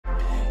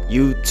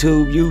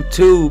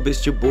YouTube,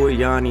 it's your boy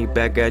Yanni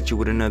back at you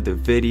with another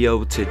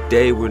video.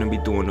 Today we're gonna be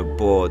doing a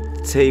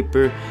bald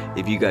taper.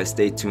 If you guys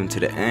stay tuned to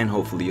the end,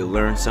 hopefully you'll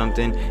learn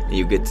something and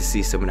you get to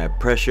see some of that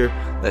pressure.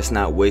 Let's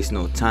not waste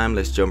no time,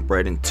 let's jump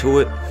right into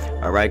it.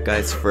 Alright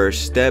guys,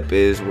 first step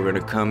is we're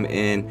gonna come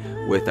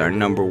in with our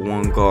number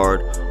one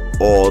guard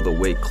all the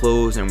way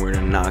closed, and we're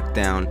gonna knock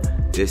down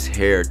this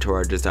hair to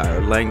our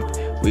desired length.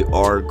 We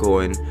are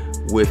going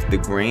with the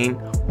grain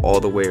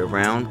all the way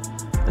around,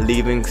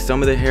 leaving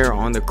some of the hair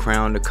on the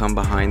crown to come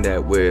behind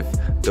that with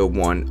the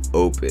one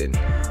open.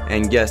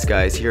 And yes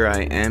guys, here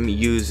I am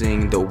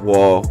using the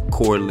Wahl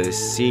cordless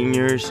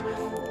seniors,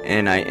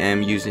 and I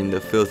am using the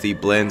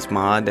Philtyblendz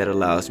mod that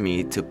allows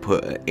me to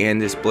put an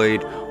Andis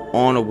blade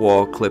on a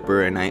Wahl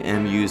clipper, and I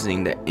am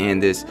using the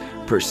Andis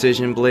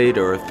precision blade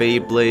or a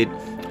fade blade,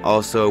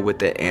 also with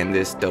the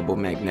Andis double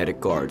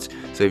magnetic guards.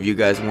 So if you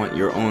guys want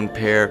your own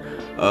pair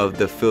of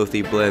the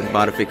Philtyblendz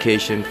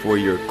modification for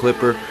your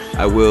clipper,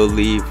 I will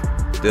leave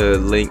the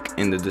link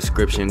in the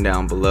description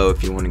down below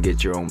if you want to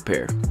get your own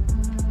pair.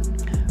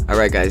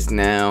 Alright guys,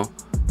 now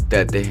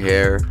that the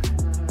hair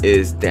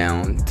is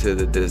down to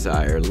the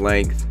desired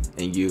length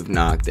and you've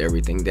knocked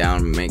everything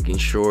down, making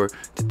sure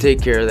to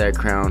take care of that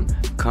crown,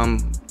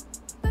 come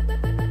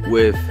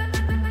with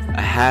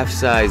a half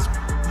size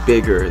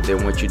bigger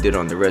than what you did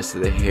on the rest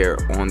of the hair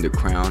on the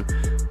crown,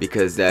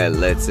 because that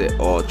lets it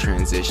all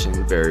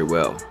transition very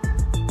well.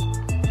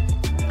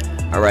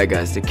 Alright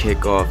guys, to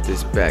kick off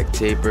this back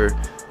taper,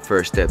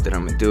 first step that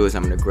I'm going to do is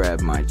I'm going to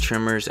grab my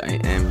trimmers. I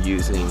am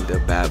using the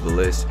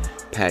Babyliss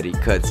Patty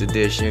Cuts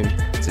edition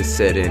to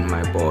set in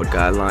my bald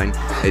guideline.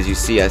 As you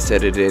see, I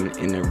set it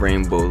in a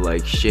rainbow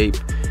like shape,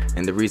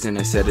 and the reason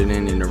I set it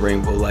in a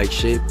rainbow like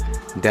shape,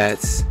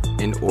 that's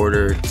in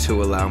order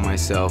to allow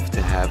myself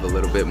to have a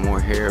little bit more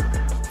hair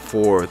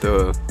for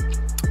the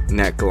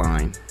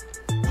neckline.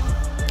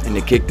 And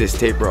to kick this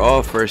taper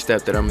off, first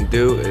step that I'm going to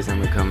do is I'm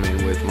going to come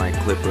in with my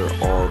clipper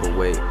all the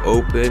way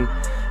open,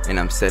 and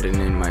I'm setting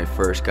in my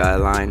first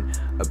guideline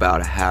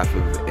about a half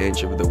of an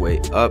inch of the way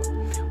up.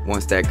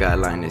 Once that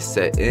guideline is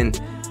set in,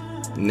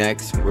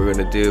 next we're going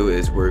to do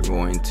is we're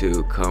going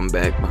to come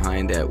back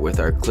behind that with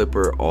our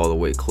clipper all the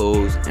way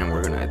closed, and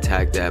we're going to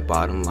attack that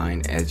bottom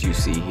line as you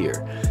see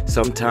here.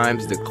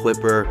 Sometimes the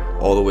clipper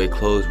all the way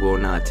closed will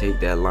not take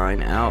that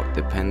line out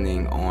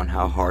depending on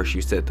how harsh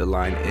you set the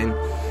line in,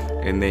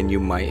 and then you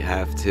might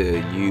have to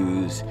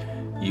use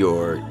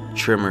your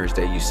trimmers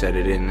that you set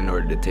it in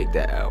order to take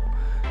that out.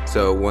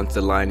 So once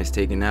the line is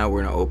taken out,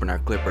 we're going to open our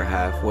clipper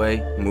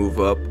halfway, move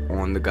up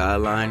on the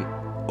guideline,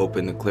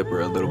 open the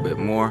clipper a little bit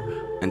more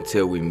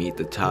until we meet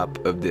the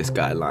top of this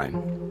guideline.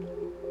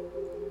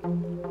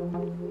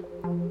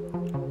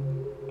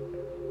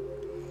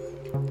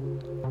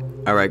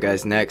 Alright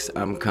guys, next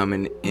I'm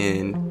coming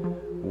in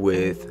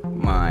with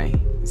my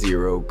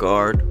zero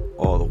guard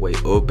all the way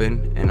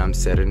open, and I'm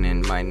setting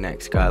in my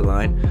next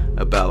guideline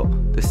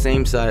about the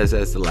same size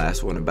as the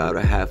last one, about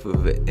a half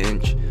of an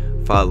inch,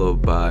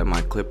 followed by my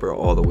clipper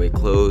all the way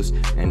closed.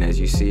 And as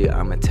you see,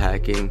 I'm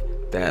attacking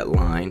that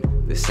line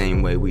the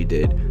same way we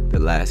did the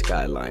last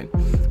guideline.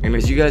 And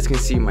as you guys can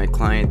see, my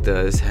client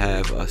does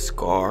have a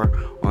scar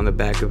on the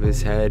back of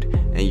his head,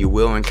 and you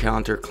will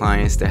encounter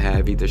clients that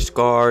have either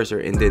scars or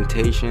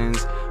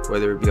indentations,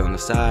 whether it be on the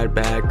side,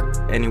 back,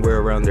 anywhere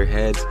around their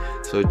heads.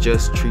 So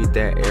just treat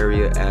that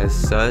area as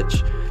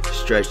such,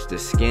 stretch the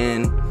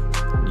skin,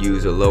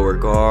 use a lower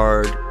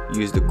guard,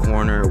 use the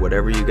corner,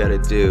 whatever you got to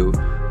do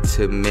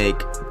to make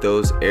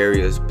those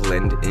areas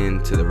blend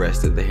into the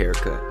rest of the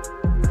haircut.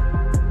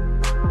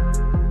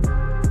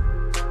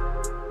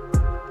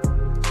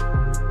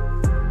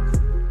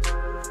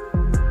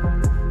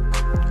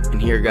 And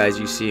here guys,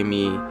 you see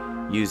me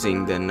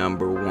using the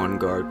number one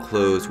guard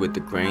closed with the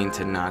grain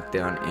to knock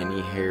down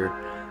any hair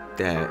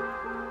that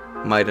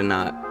might have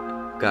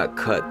not got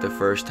cut the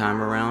first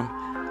time around.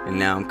 And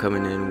now I'm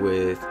coming in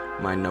with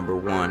my number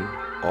one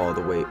all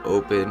the way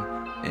open,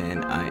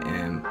 and I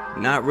am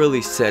not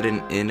really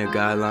setting in a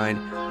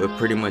guideline, but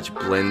pretty much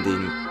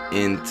blending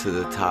into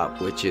the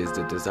top, which is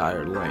the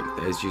desired length,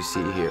 as you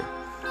see here.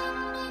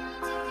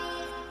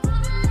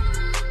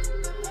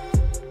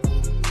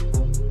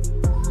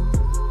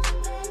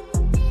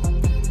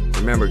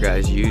 Remember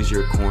guys, use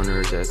your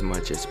corners as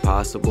much as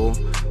possible.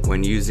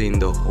 When using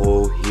the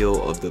whole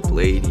heel of the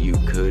blade, you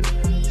could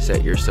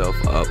set yourself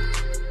up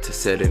to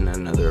set in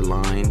another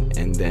line,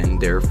 and then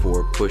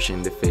therefore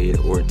pushing the fade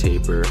or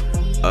taper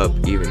up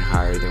even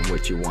higher than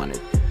what you wanted.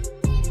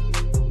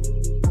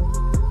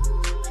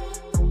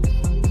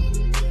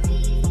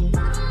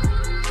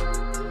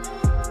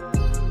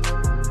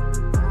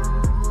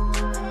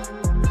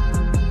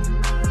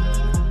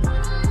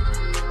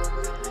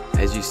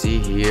 As you see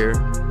here,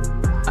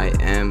 I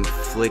am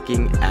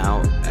flicking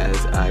out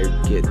as I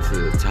get to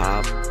the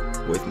top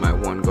with my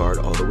one guard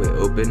all the way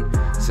open.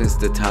 Since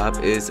the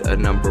top is a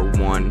number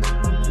one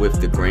with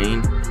the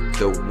grain,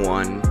 the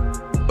one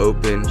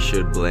open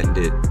should blend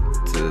it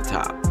to the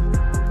top.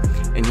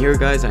 And here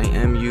guys, I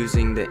am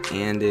using the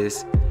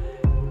Andis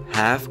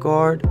half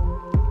guard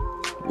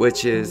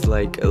which is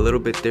like a little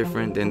bit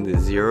different than the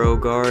zero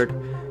guard.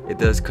 It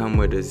does come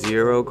with a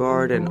zero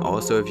guard, and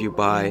also if you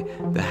buy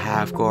the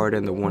half guard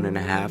and the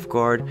 1.5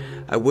 guard,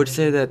 I would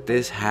say that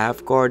this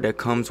half guard that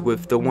comes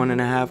with the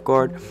 1.5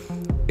 guard,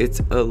 it's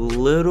a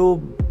little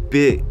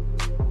bit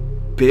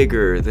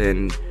bigger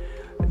than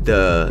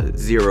the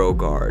zero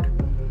guard.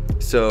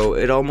 So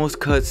it almost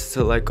cuts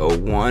to like a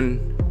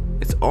 1.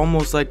 It's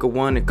almost like a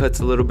 1. It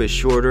cuts a little bit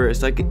shorter.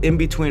 It's like in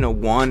between a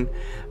 1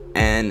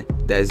 and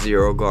that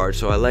zero guard.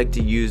 So I like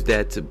to use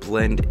that to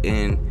blend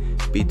in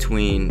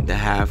between the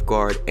half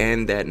guard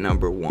and that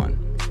number 1.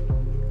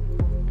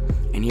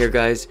 And here,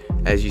 guys,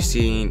 as you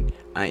see,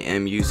 I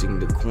am using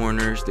the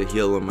corners, the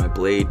heel of my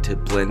blade, to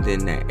blend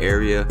in that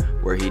area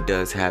where he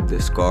does have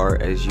the scar,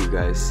 as you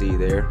guys see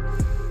there.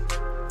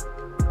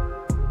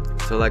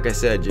 So like I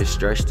said, just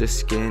stretch the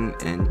skin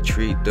and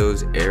treat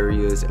those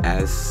areas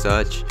as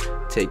such.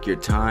 Take your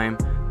time,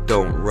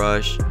 don't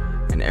rush,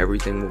 and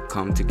everything will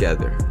come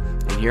together.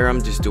 And here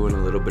I'm just doing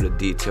a little bit of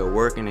detail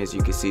work, and as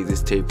you can see,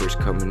 this taper is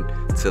coming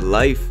to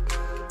life.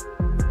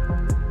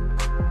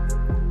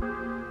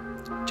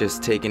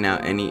 Just taking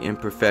out any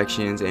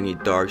imperfections, any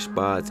dark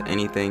spots,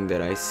 anything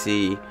that I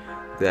see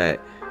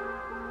that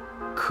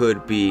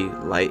could be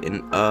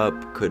lightened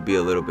up, could be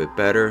a little bit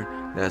better.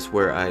 That's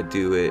where I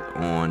do it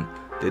on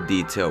the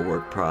detail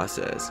work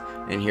process.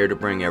 And here to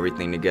bring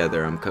everything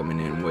together, I'm coming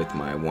in with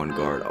my 1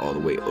 guard all the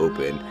way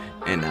open,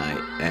 and I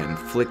am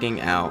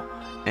flicking out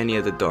any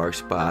of the dark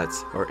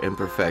spots or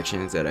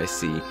imperfections that I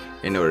see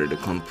in order to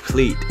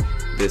complete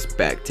this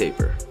back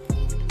taper.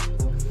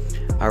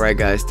 Alright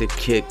guys, to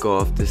kick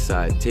off the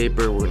side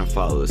taper, we're going to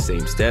follow the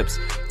same steps.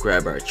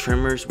 Grab our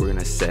trimmers, we're going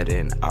to set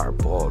in our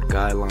bald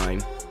guy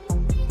line.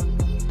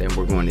 Then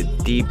we're going to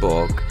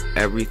debulk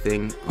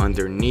everything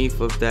underneath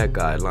of that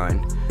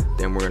guideline.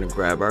 Then we're going to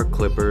grab our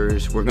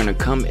clippers. We're going to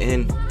come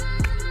in,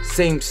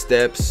 same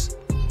steps,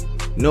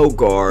 no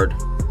guard,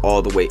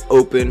 all the way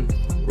open.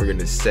 We're going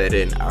to set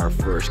in our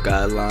first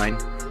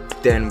guideline.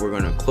 Then we're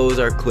going to close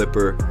our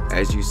clipper.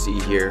 As you see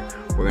here,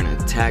 we're going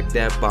to attack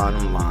that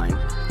bottom line.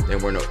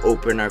 Then we're going to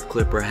open our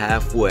clipper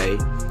halfway,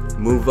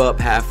 move up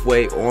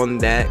halfway on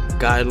that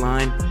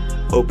guideline,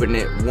 open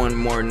it 1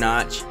 more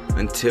notch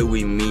until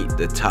we meet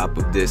the top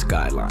of this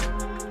guideline.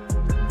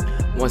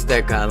 Once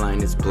that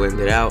guideline is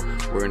blended out,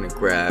 we're going to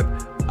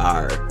grab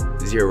our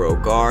zero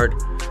guard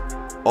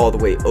all the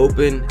way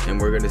open, and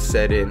we're going to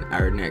set in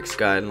our next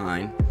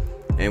guideline.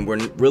 And we're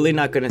really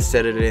not going to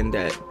set it in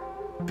that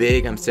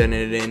big. I'm setting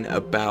it in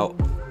about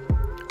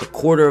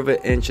 1/4 of an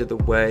inch of the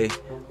way.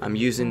 I'm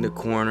using the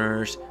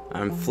corners,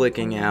 I'm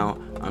flicking out,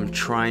 I'm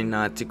trying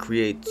not to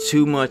create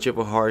too much of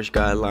a harsh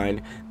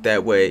guideline.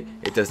 That way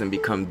it doesn't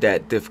become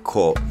that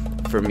difficult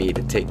for me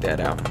to take that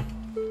out.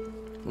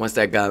 Once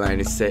that guideline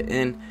is set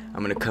in,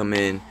 I'm going to come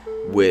in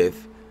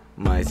with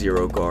my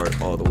zero guard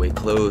all the way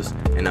closed,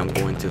 and I'm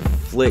going to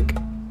flick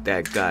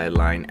that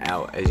guideline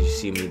out as you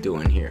see me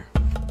doing here.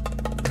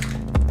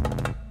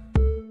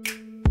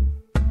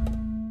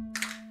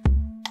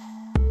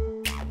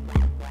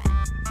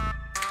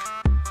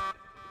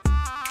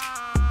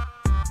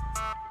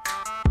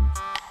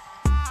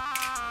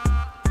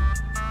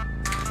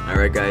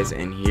 Alright guys,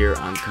 and here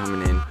I'm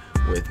coming in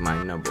with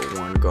my number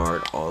 1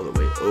 guard all the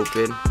way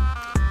open,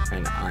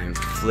 and I'm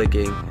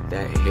flicking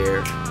that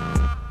hair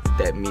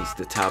that meets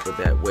the top of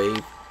that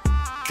wave,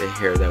 the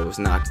hair that was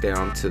knocked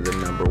down to the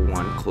number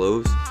 1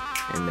 close,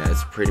 and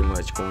that's pretty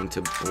much going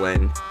to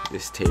blend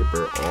this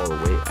taper all the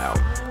way out.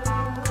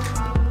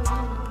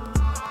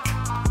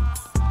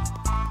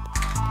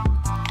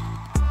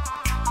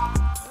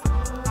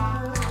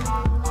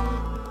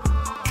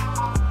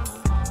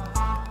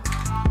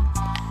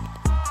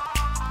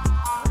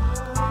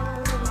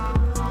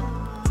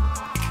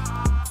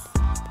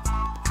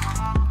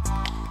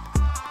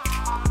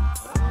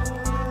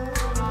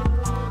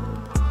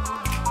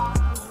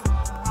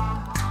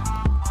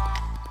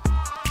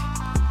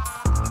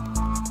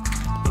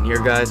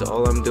 Here guys,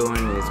 all I'm doing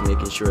is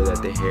making sure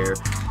that the hair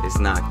is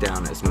knocked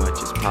down as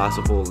much as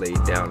possible,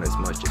 laid down as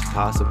much as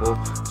possible.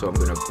 So I'm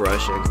going to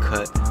brush and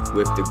cut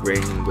with the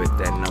grain with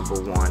that number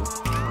 1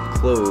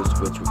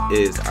 closed, which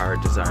is our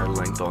desired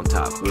length on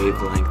top,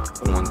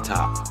 wavelength on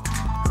top.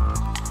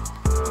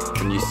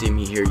 And you see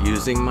me here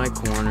using my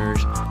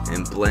corners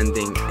and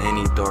blending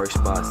any dark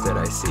spots that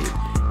I see.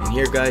 And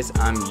here guys,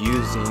 I'm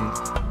using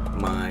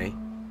my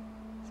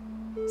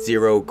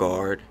zero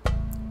guard,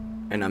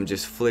 and I'm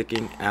just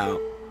flicking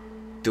out,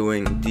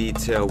 doing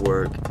detail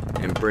work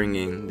and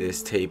bringing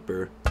this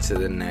taper to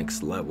the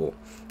next level.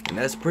 And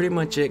that's pretty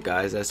much it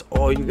guys. That's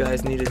all you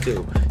guys need to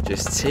do.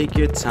 Just take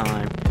your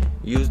time,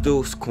 use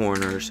those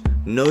corners,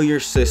 know your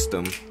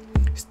system,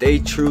 stay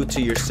true to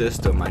your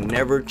system. I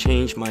never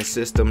change my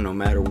system no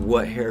matter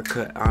what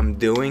haircut I'm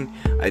doing.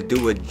 I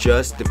do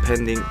adjust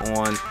depending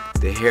on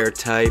the hair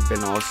type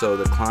and also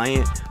the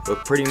client,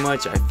 but pretty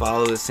much I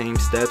follow the same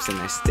steps and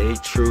I stay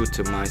true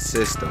to my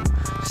system.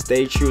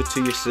 Stay true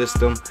to your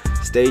system,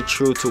 stay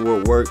true to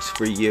what works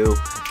for you,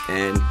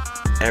 and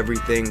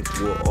everything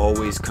will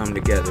always come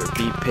together.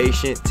 Be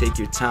patient, take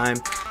your time,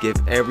 give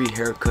every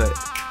haircut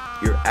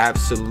your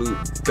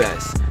absolute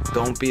best.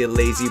 Don't be a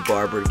lazy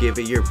barber, give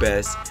it your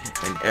best,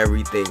 and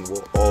everything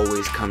will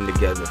always come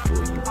together for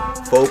you.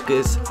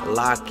 Focus,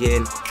 lock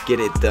in, get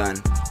it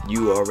done.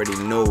 You already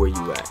know where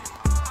you at.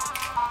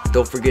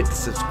 Don't forget to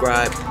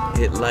subscribe,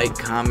 hit like,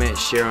 comment,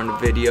 share on the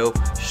video,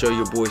 show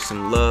your boy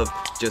some love.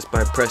 Just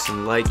by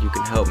pressing like, you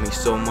can help me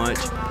so much.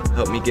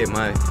 Help me get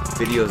my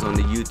videos on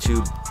the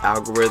YouTube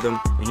algorithm.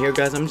 And here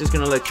guys, I'm just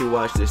gonna let you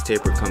watch this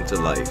taper come to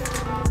life.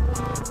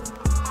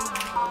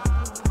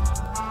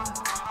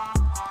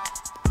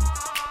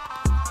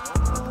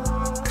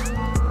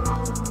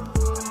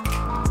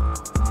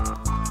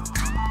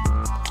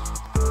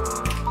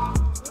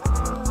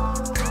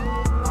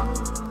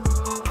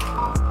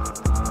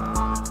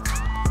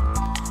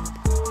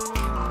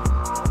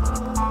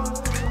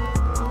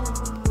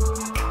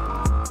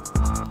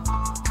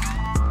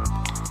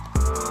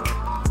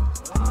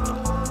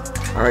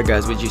 Alright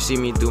guys, what you see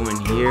me doing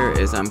here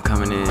is I'm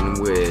coming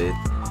in with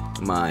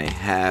my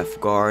half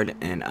guard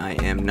and I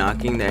am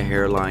knocking the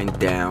hairline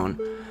down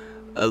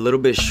a little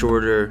bit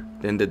shorter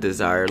than the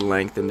desired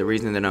length, and the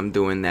reason that I'm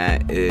doing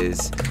that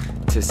is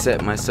to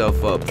set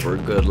myself up for a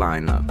good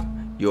lineup.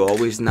 You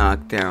always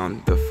knock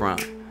down the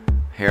front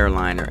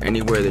hairline or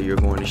anywhere that you're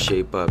going to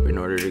shape up in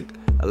order to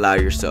allow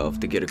yourself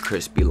to get a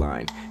crispy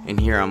line. And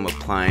here I'm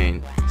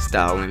applying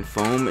styling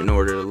foam in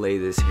order to lay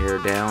this hair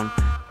down.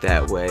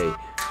 That way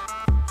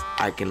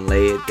I can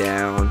lay it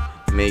down,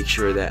 make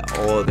sure that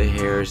all the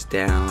hair is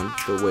down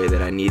the way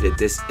that I need it.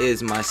 This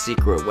is my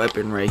secret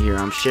weapon right here.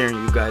 I'm sharing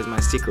you guys my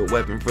secret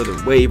weapon for the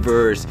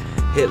waivers.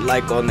 Hit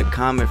like on the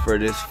comment for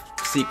this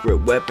secret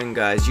weapon,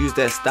 guys. Use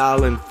that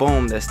styling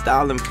foam. That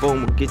styling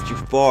foam will get you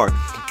far.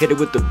 Hit it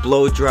with the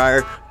blow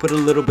dryer, put a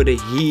little bit of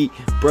heat,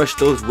 brush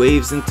those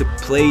waves into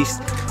place,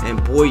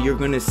 and boy, you're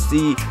gonna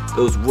see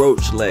those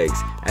roach legs.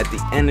 At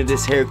the end of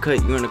this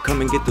haircut, you're gonna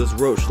come and get those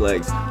roach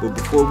legs. But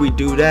before we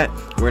do that,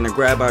 we're gonna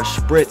grab our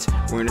spritz.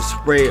 We're gonna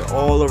spray it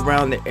all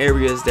around the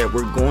areas that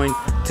we're going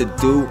to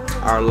do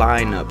our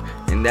lineup,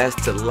 and that's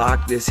to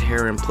lock this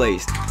hair in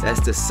place. That's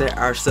to set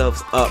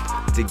ourselves up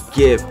to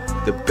give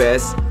the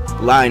best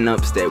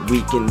lineups that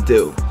we can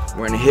do.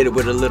 We're gonna hit it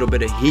with a little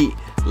bit of heat,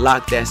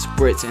 lock that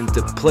spritz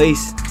into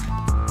place,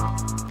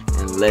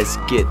 and let's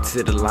get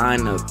to the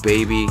lineup,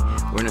 baby.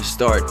 We're gonna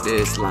start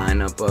this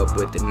lineup up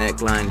with the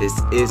neckline. This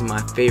is my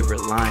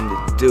favorite line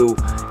to do.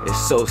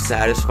 It's so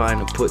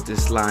satisfying to put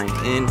this line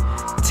in.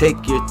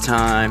 Take your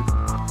time,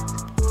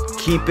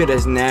 keep it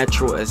as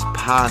natural as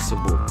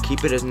possible.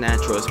 Keep it as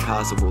natural as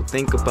possible.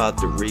 Think about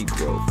the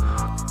regrowth.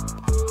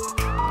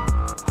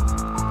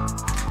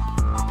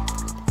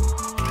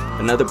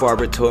 Another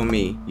barber told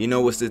me, you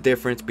know what's the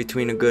difference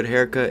between a good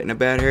haircut and a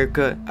bad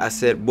haircut? I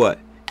said, what?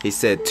 He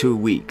said 2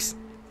 weeks.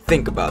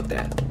 Think about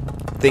that.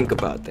 Think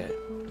about that.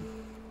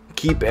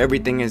 Keep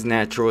everything as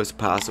natural as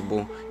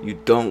possible. You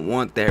don't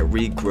want that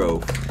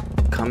regrowth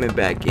coming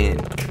back in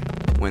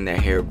when that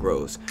hair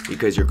grows,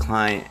 because your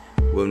client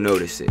will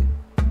notice it.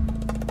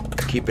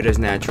 Keep it as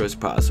natural as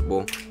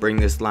possible. Bring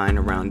this line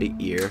around the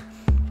ear,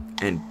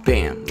 and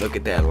bam, look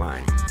at that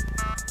line.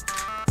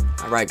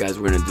 Alright guys,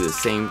 we're going to do the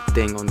same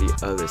thing on the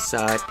other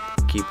side.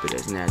 Keep it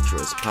as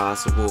natural as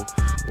possible.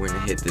 We're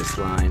going to hit this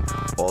line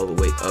all the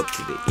way up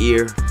to the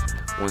ear.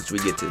 Once we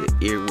get to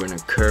the ear, we're going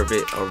to curve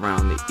it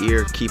around the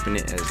ear, keeping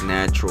it as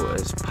natural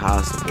as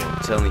possible. I'm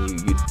telling you,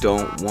 you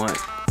don't want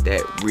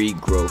that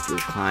regrowth. Your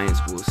clients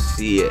will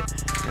see it.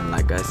 And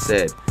like I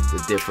said,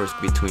 the difference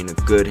between a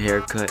good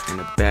haircut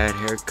and a bad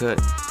haircut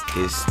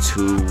is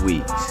 2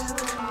 weeks.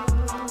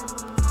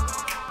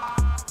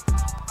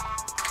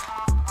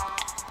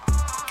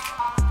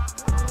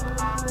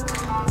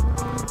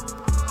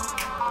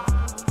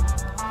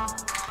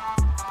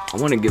 I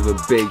want to give a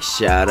big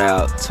shout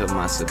out to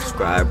my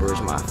subscribers,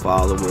 my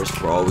followers,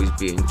 for always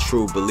being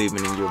true,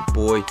 believing in your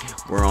boy.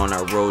 We're on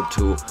our road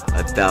to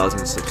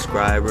 1,000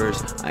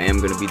 subscribers. I am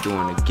going to be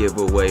doing a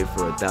giveaway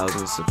for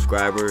 1,000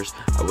 subscribers.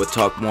 I will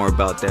talk more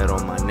about that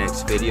on my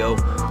next video.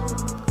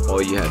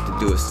 All you have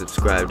to do is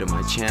subscribe to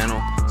my channel.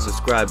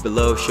 Subscribe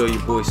below, show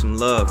your boy some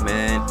love,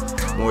 man.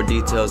 More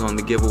details on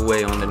the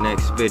giveaway on the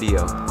next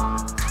video.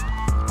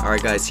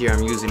 Alright guys, here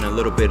I'm using a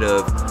little bit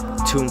of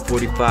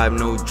 245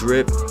 no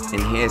drip,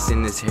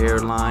 enhancing this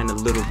hairline a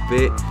little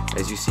bit.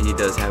 As you see, he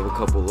does have a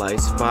couple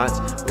light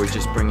spots. We're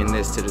just bringing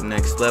this to the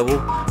next level.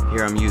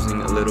 Here I'm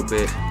using a little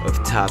bit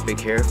of topic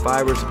hair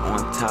fibers on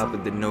top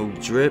of the no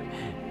drip,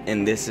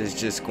 and this is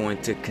just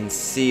going to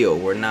conceal.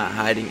 We're not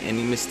hiding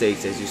any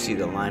mistakes. As you see,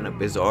 the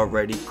lineup is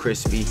already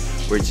crispy.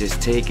 We're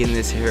just taking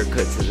this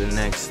haircut to the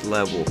next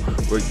level.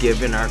 We're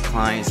giving our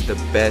clients the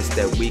best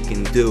that we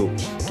can do,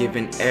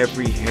 giving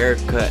every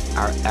haircut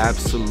our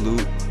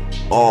absolute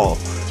all.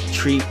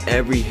 Treat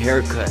every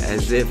haircut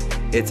as if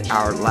it's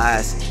our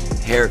last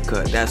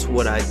haircut. That's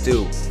what I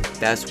do.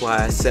 That's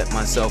why I set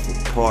myself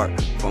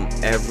apart from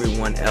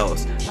everyone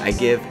else. I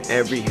give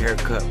every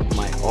haircut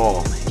my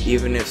all,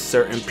 even if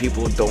certain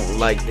people don't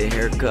like the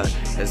haircut.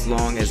 As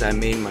long as I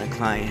made my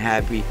client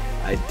happy,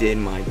 I did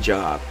my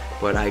job.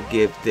 but I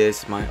give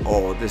this my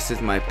all. This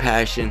is my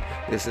passion.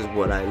 This is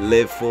what I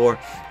live for.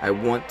 I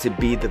want to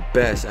be the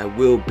best. I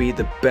will be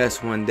the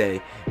best one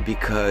day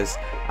because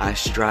I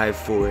strive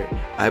for it.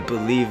 I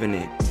believe in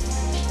it.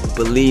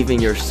 Believe in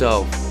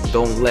yourself.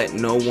 Don't let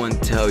no one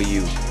tell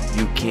you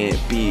you can't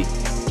be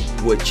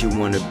what you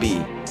want to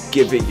be.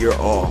 Give it your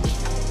all.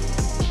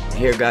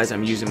 Here guys,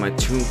 I'm using my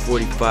Tune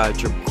 45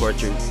 triple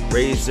cartridge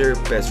razor,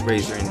 best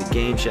razor in the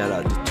game. Shout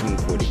out to Tune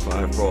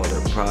 45 for all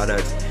their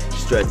products.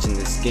 Stretching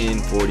the skin,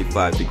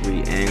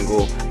 45-degree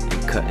angle,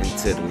 and cutting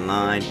to the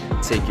line.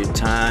 Take your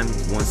time.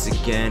 Once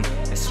again,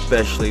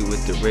 especially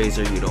with the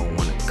razor, you don't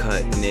want to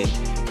cut, nick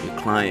your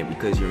client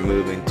because you're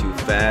moving too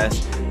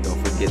fast.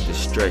 Don't forget to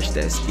stretch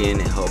that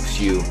skin. It helps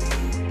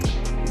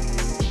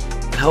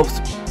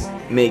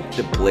make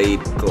the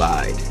blade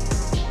glide,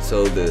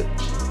 so the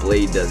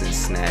blade doesn't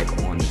snag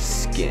on the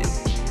skin.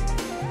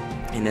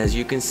 And as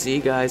you can see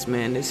guys,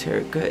 man, this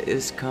haircut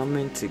is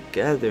coming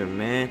together,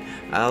 man.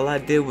 All I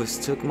did was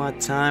took my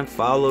time,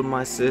 followed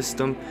my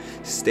system,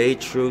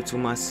 stayed true to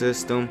my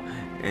system,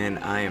 and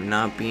I am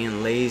not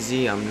being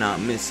lazy. I'm not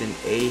missing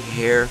a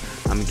hair.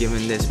 I'm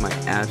giving this my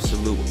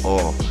absolute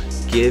all.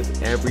 Give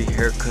every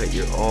haircut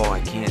your all. I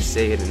can't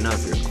say it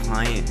enough. Your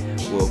client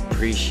will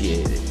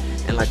appreciate it.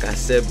 And like I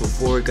said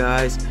before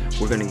guys,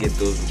 we're gonna get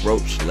those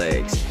roach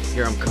legs.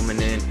 Here I'm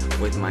coming in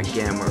with my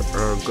Gamma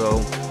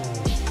Ergo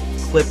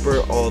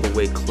clipper all the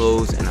way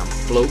closed, and I'm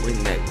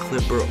floating that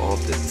clipper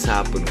off the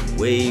top of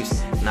the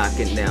waves,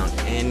 knocking down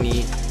any,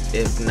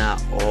 if not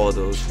all,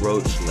 those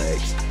roach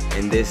legs.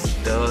 And this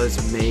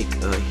does make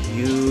a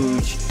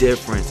huge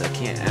difference. I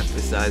can't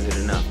emphasize it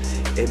enough.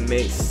 It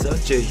makes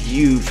such a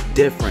huge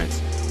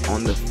difference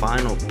on the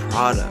final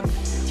product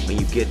when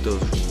you get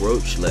those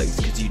roach legs,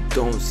 because you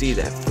don't see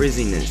that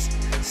frizziness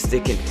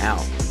sticking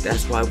out.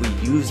 That's why we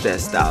use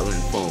that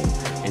styling foam,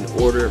 in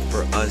order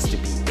for us to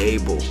be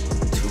able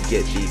to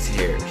get these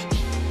hairs.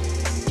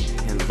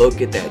 And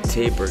look at that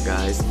taper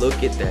guys,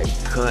 look at that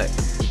cut.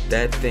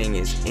 That thing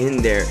is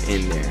in there.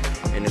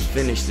 And to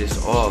finish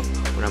this off,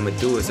 what I'm gonna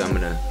do is I'm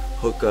gonna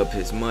hook up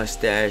his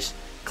mustache,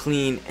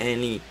 clean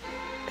any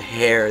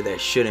hair that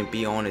shouldn't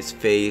be on his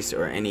face,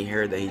 or any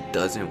hair that he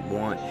doesn't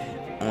want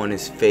on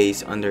his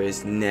face, under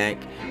his neck.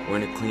 We're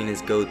gonna clean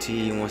his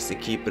goatee. He wants to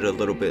keep it a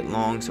little bit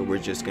long, so we're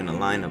just gonna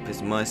line up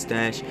his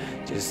mustache,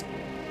 just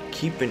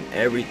keeping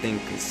everything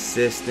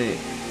consistent,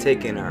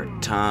 taking our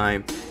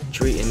time,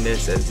 treating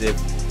this as if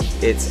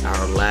it's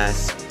our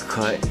last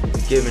cut,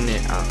 giving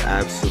it our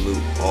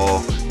absolute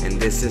all. And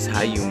this is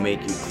how you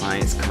make your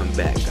clients come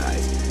back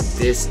guys.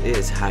 This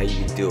is how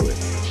you do it.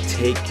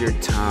 Take your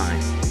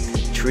time,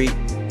 treat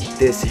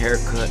this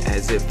haircut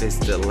as if it's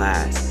the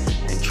last.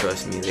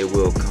 Trust me, they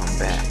will come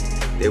back.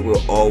 They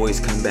will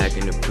always come back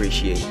and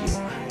appreciate you.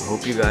 I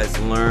hope you guys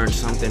learned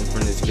something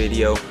from this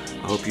video.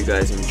 I hope you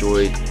guys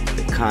enjoyed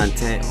the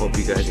content. Hope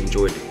you guys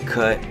enjoyed the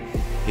cut.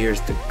 Here's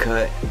the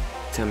cut.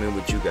 Tell me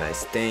what you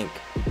guys think.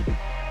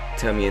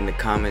 Tell me in the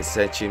comment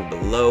section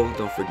below.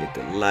 Don't forget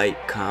to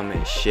like,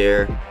 comment,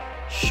 share.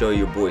 Show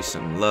your boy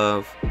some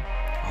love.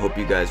 I hope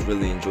you guys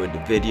really enjoyed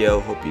the video.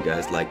 Hope you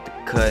guys liked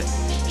the cut.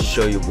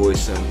 Show your boy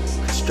some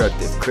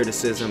constructive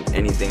criticism.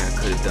 Anything I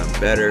could have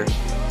done better.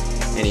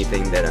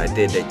 Anything that I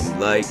did that you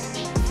liked.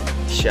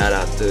 Shout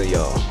out to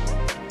y'all.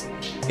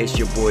 It's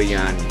your boy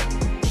Yanni,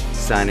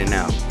 signing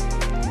out.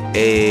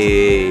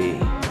 Ayy.